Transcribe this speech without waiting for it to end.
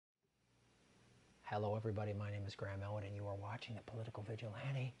Hello everybody, my name is Graham Elwood and you are watching The Political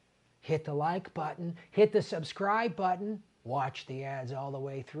Vigilante. Hit the like button, hit the subscribe button, watch the ads all the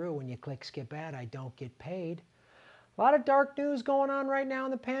way through. When you click skip ad, I don't get paid. A lot of dark news going on right now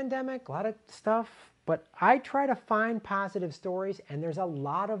in the pandemic, a lot of stuff, but I try to find positive stories and there's a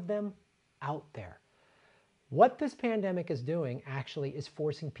lot of them out there. What this pandemic is doing actually is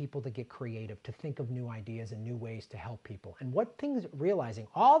forcing people to get creative, to think of new ideas and new ways to help people. And what things, realizing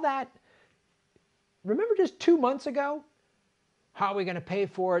all that. Remember just 2 months ago? How are we going to pay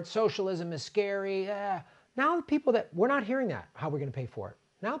for it? Socialism is scary. Now the people that, we're not hearing that, how we're going to pay for it.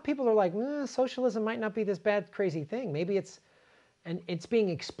 Now people are like, socialism might not be this bad, crazy thing. Maybe it's, and it's being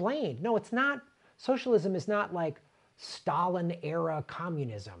explained. No, it's not. Socialism is not like Stalin era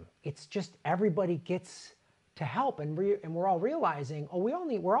communism. It's just everybody gets to help. And we're all realizing, oh,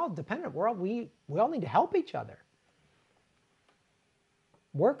 we're all dependent. We all need to help each other.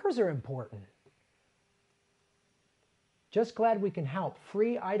 Workers are important. Just glad we can help.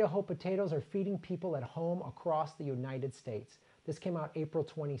 Free Idaho potatoes are feeding people at home across the United States. This came out April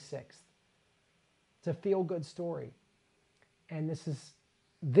 26th. It's a feel-good story. And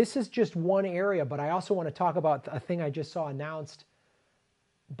this is just one area, but I also want to talk about a thing I just saw announced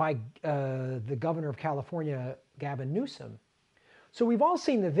by the governor of California, Gavin Newsom. So we've all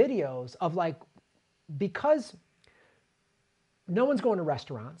seen the videos of like, because no one's going to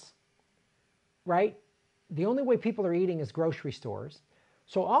restaurants, right? The only way people are eating is grocery stores.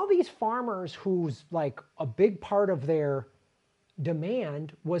 So all these farmers whose like a big part of their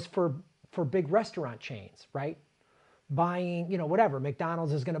demand was for big restaurant chains, right? Buying, whatever,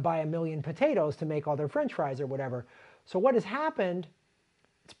 McDonald's is going to buy 1 million potatoes to make all their French fries or whatever. So what has happened,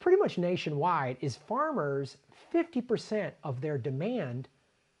 it's pretty much nationwide, is farmers, 50% of their demand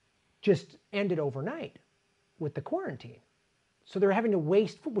just ended overnight with the quarantine. So they're having to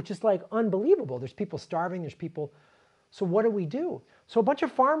waste food, which is like unbelievable. There's people starving, there's people. So what do? So a bunch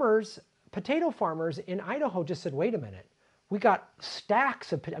of farmers, potato farmers in Idaho just said, wait a minute. We got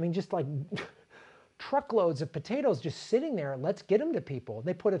stacks of, just like truckloads of potatoes just sitting there. Let's get them to people.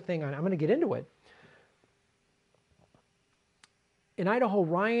 They put a thing on, I'm going to get into it. In Idaho,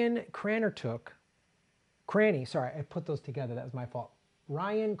 Ryan Cranny, sorry, I put those together. That was my fault.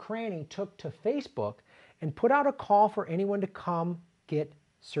 Ryan Cranny took to Facebook and put out a call for anyone to come get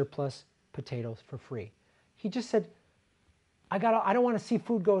surplus potatoes for free. He just said, I don't want to see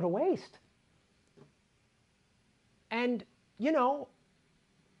food go to waste. And,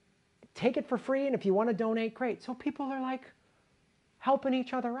 take it for free, and if you want to donate, great. So people are like helping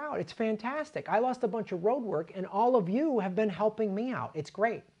each other out. It's fantastic. I lost a bunch of road work, and all of you have been helping me out. It's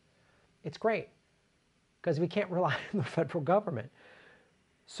great. It's great, because we can't rely on the federal government.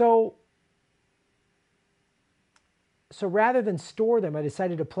 So rather than store them, I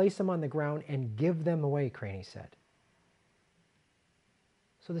decided to place them on the ground and give them away, Cranny said.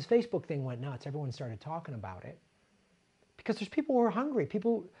 So this Facebook thing went nuts. Everyone started talking about it. Because there's people who are hungry.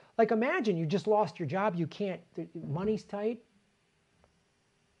 People, like imagine you just lost your job, you can't, money's tight.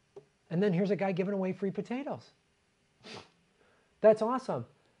 And then here's a guy giving away free potatoes. That's awesome.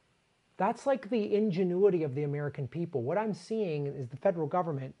 That's like the ingenuity of the American people. What I'm seeing is the federal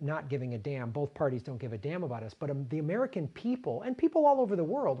government not giving a damn. Both parties don't give a damn about us. But the American people, and people all over the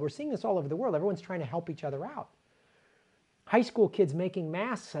world, we're seeing this all over the world. Everyone's trying to help each other out. High school kids making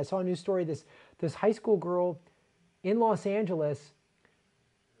masks. I saw a news story, this high school girl in Los Angeles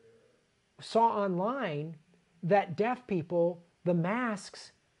saw online that deaf people, the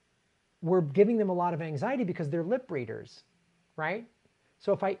masks were giving them a lot of anxiety because they're lip readers, right?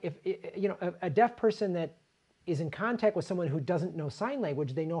 So if a deaf person that is in contact with someone who doesn't know sign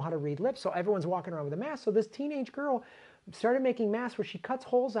language, they know how to read lips. So everyone's walking around with a mask. So this teenage girl started making masks where she cuts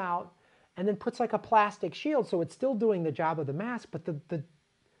holes out and then puts like a plastic shield. So it's still doing the job of the mask, but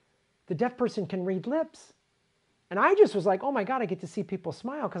the deaf person can read lips. And I just was like, oh my God, I get to see people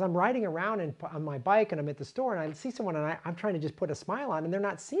smile, because I'm riding around on my bike and I'm at the store and I see someone and I'm trying to just put a smile on and they're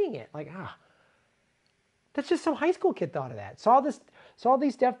not seeing it. Like, that's just some high school kid thought of that. Saw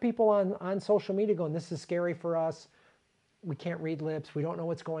these deaf people on social media going, this is scary for us. We can't read lips. We don't know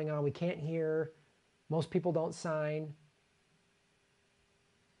what's going on. We can't hear. Most people don't sign.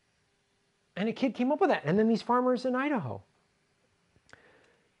 And a kid came up with that. And then these farmers in Idaho.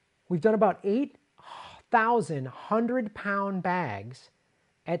 We've done about 8,000 100-pound bags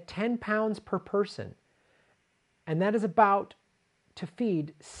at 10 pounds per person. And that is about to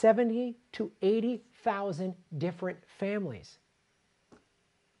feed 70 to 80,000 different families.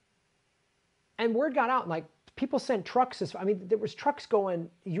 And word got out, like people sent trucks. There was trucks going,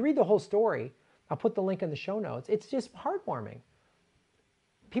 you read the whole story. I'll put the link in the show notes. It's just heartwarming.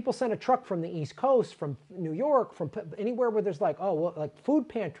 people send a truck from the East Coast, from New York, from anywhere where there's like, oh, well, like food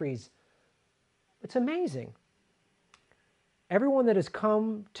pantries. It's amazing. Everyone that has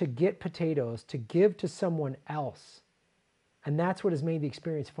come to get potatoes to give to someone else. And that's what has made the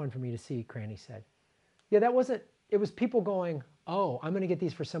experience fun for me to see, Cranny said. Yeah, that wasn't, it was people going, oh, I'm going to get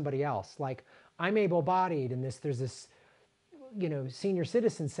these for somebody else. Like, I'm able-bodied and there's this, you know, senior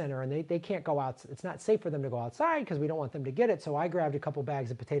citizen center and they can't go out. It's not safe for them to go outside because we don't want them to get it. So I grabbed a couple bags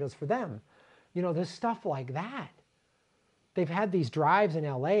of potatoes for them. You know, there's stuff like that. They've had these drives in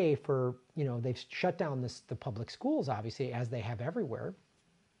LA for, you know, they've shut down the public schools, obviously, as they have everywhere.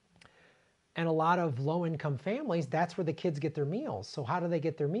 And a lot of low-income families, that's where the kids get their meals. So how do they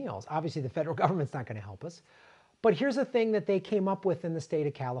get their meals? Obviously, the federal government's not going to help us. But here's a thing that they came up with in the state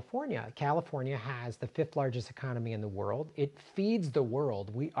of California. California has the 5th largest economy in the world. It feeds the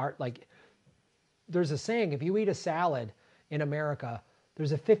world. We are like, there's a saying, if you eat a salad in America,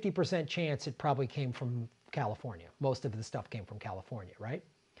 there's a 50% chance it probably came from California. Most of the stuff came from California, right?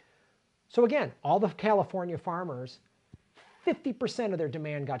 So again, all the California farmers, 50% of their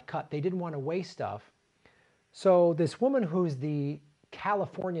demand got cut. They didn't want to waste stuff. So this woman who's the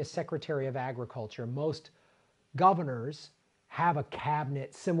California Secretary of Agriculture, most governors have a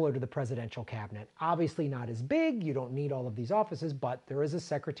cabinet similar to the presidential cabinet. Obviously not as big. You don't need all of these offices, but there is a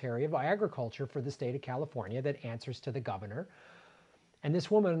Secretary of Agriculture for the state of California that answers to the governor. And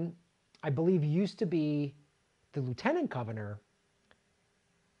this woman, I believe, used to be the lieutenant governor.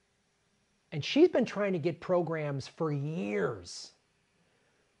 And she's been trying to get programs for years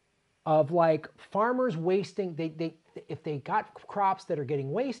of like farmers wasting, if they got crops that are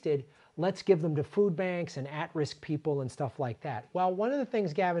getting wasted, let's give them to food banks and at-risk people and stuff like that. Well, one of the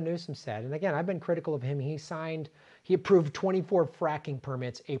things Gavin Newsom said, and again, I've been critical of him, he approved 24 fracking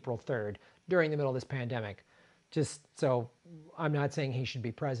permits April 3rd during the middle of this pandemic. Just so I'm not saying he should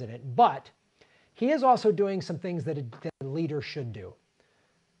be president, but he is also doing some things that a leader should do.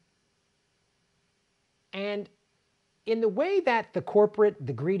 And in the way that the corporate,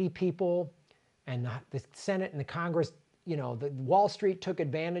 the greedy people, and the Senate and the Congress, you know, the Wall Street took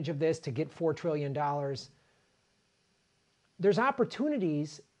advantage of this to get $4 trillion, there's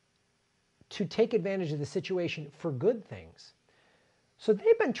opportunities to take advantage of the situation for good things. So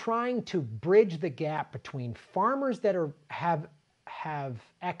they've been trying to bridge the gap between farmers that have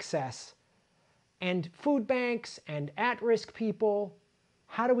excess and food banks and at-risk people.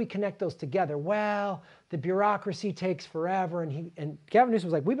 How do we connect those together? Well, the bureaucracy takes forever. And Gavin Newsom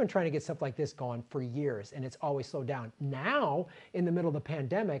was like, we've been trying to get stuff like this going for years, and it's always slowed down. Now, in the middle of the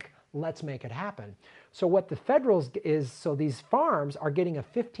pandemic, let's make it happen. So what the federals is, so these farms are getting a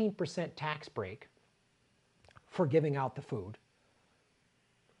 15% tax break for giving out the food.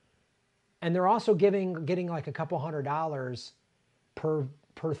 And they're also getting like a couple $100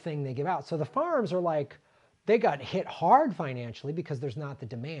 per thing they give out. So the farms are like, they got hit hard financially because there's not the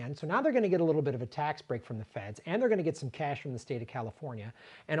demand. So now they're going to get a little bit of a tax break from the feds, and they're going to get some cash from the state of California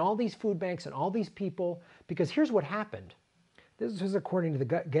and all these food banks and all these people, because here's what happened. This is according to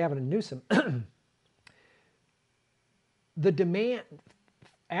the Gavin and Newsom. The demand,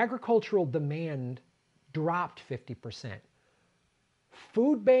 agricultural demand dropped 50%.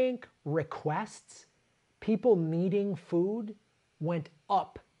 Food bank requests, people needing food, went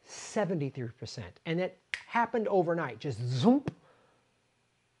up 73%. And it happened overnight, just zoom.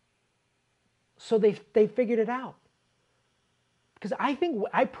 So they figured it out. Because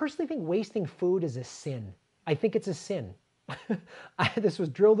I personally think wasting food is a sin. I think it's a sin. This was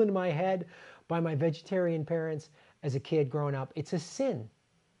drilled into my head by my vegetarian parents as a kid growing up. It's a sin.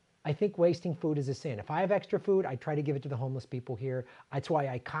 I think wasting food is a sin. If I have extra food, I try to give it to the homeless people here. That's why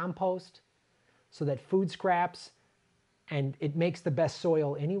I compost, so that food scraps, and it makes the best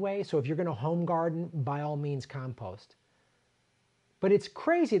soil anyway. So if you're going to home garden, by all means compost. But it's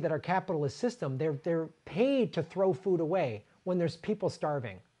crazy that our capitalist system, they're paid to throw food away when there's people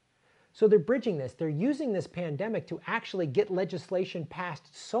starving. So they're bridging this. They're using this pandemic to actually get legislation passed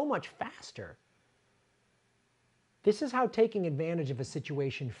so much faster. This is how taking advantage of a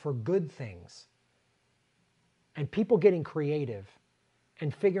situation for good things and people getting creative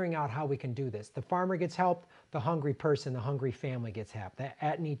and figuring out how we can do this. The farmer gets help, the hungry person, the hungry family gets help. The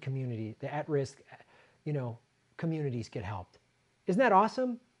at-need community, the at-risk, communities get helped. Isn't that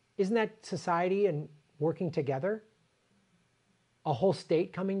awesome? Isn't that society and working together? A whole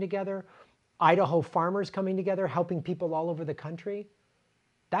state coming together, Idaho farmers coming together, helping people all over the country.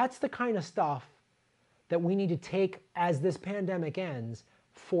 That's the kind of stuff that we need to take as this pandemic ends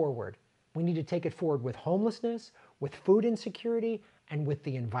forward. We need to take it forward with homelessness, with food insecurity, and with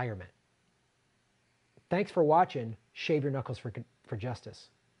the environment. Thanks for watching. Shave your knuckles for justice.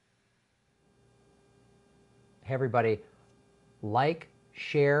 Hey, everybody, like,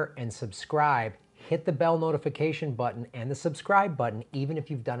 share, and subscribe. Hit the bell notification button and the subscribe button, even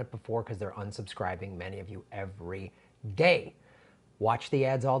if you've done it before, because they're unsubscribing, many of you, every day. Watch the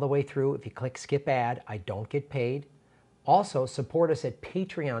ads all the way through. If you click skip ad, I don't get paid. Also, support us at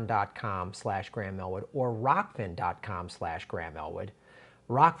patreon.com/GrahamElwood or rockfin.com/GrahamElwood.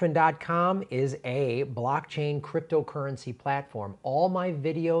 Rockfin.com is a blockchain cryptocurrency platform. All my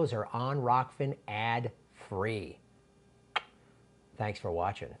videos are on Rockfin ad-free. Thanks for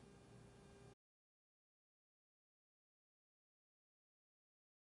watching.